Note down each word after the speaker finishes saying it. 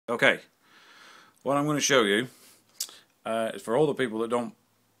Okay, what I'm going to show you is for all the people that don't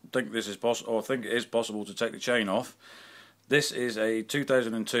think this is possible or think it is possible to take the chain off. This is a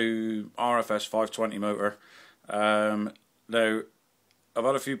 2002 RFS 520 motor. Now, I've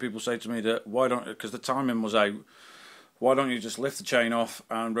had a few people say to me that why don't, because the timing was out, why don't you just lift the chain off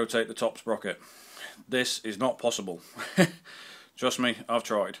and rotate the top sprocket? This is not possible. Trust me, I've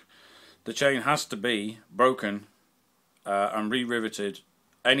tried. The chain has to be broken and re-riveted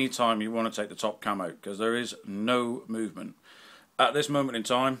any time you want to take the top cam out, because there is no movement. At this moment in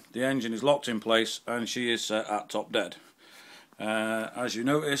time, the engine is locked in place and she is set at top dead. As you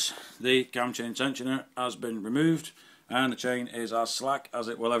notice, the cam chain tensioner has been removed and the chain is as slack as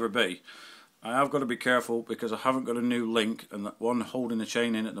it will ever be. I have got to be careful because I haven't got a new link, and the one holding the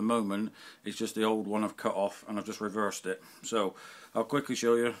chain in at the moment is just the old one I've cut off and I've just reversed it. So I'll quickly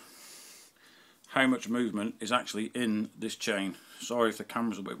show you how much movement is actually in this chain. Sorry if the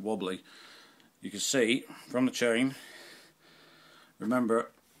camera's a bit wobbly. You can see from the chain,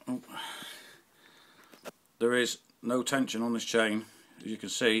 remember, there is no tension on this chain. As you can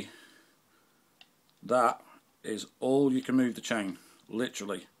see, that is all you can move the chain,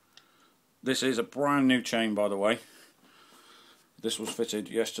 literally. This is a brand new chain, by the way. This was fitted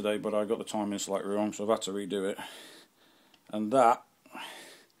yesterday, but I got the timing slightly wrong, so I've had to redo it. And that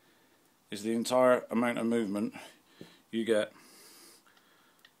is the entire amount of movement you get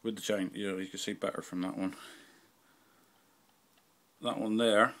with the chain. You can see better from that one. That one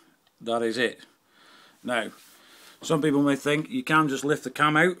there, that is it. Now, some people may think you can just lift the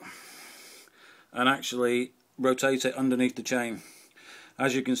cam out and actually rotate it underneath the chain.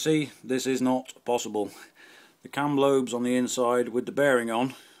 As you can see, this is not possible. The cam lobes on the inside with the bearing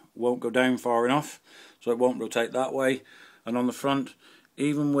on won't go down far enough, so it won't rotate that way. And on the front,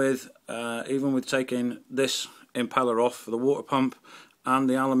 even with taking this impeller off for the water pump and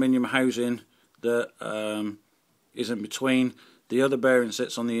the aluminium housing that is in between, the other bearing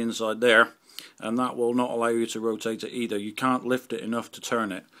sits on the inside there, and that will not allow you to rotate it either. You can't lift it enough to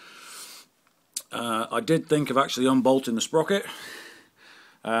turn it. I did think of actually unbolting the sprocket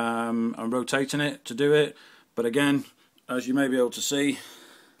and rotating it to do it, but again, as you may be able to see,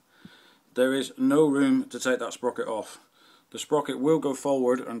 there is no room to take that sprocket off. The sprocket will go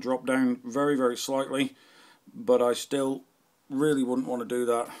forward and drop down very, very slightly, but I still really wouldn't want to do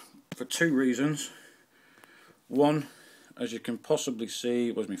that for two reasons. One, as you can possibly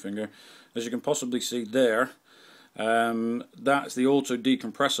see, where's my finger? As you can possibly see there, that's the auto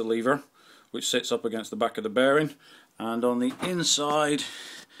decompressor lever, which sits up against the back of the bearing, and on the inside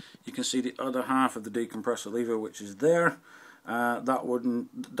you can see the other half of the decompressor lever, which is there.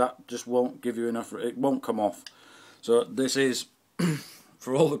 That just won't give you enough, it won't come off. So this is,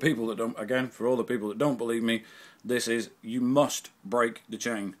 for all the people that don't, again, for all the people that don't believe me, this is, you must break the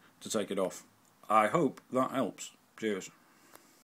chain to take it off. I hope that helps. Cheers.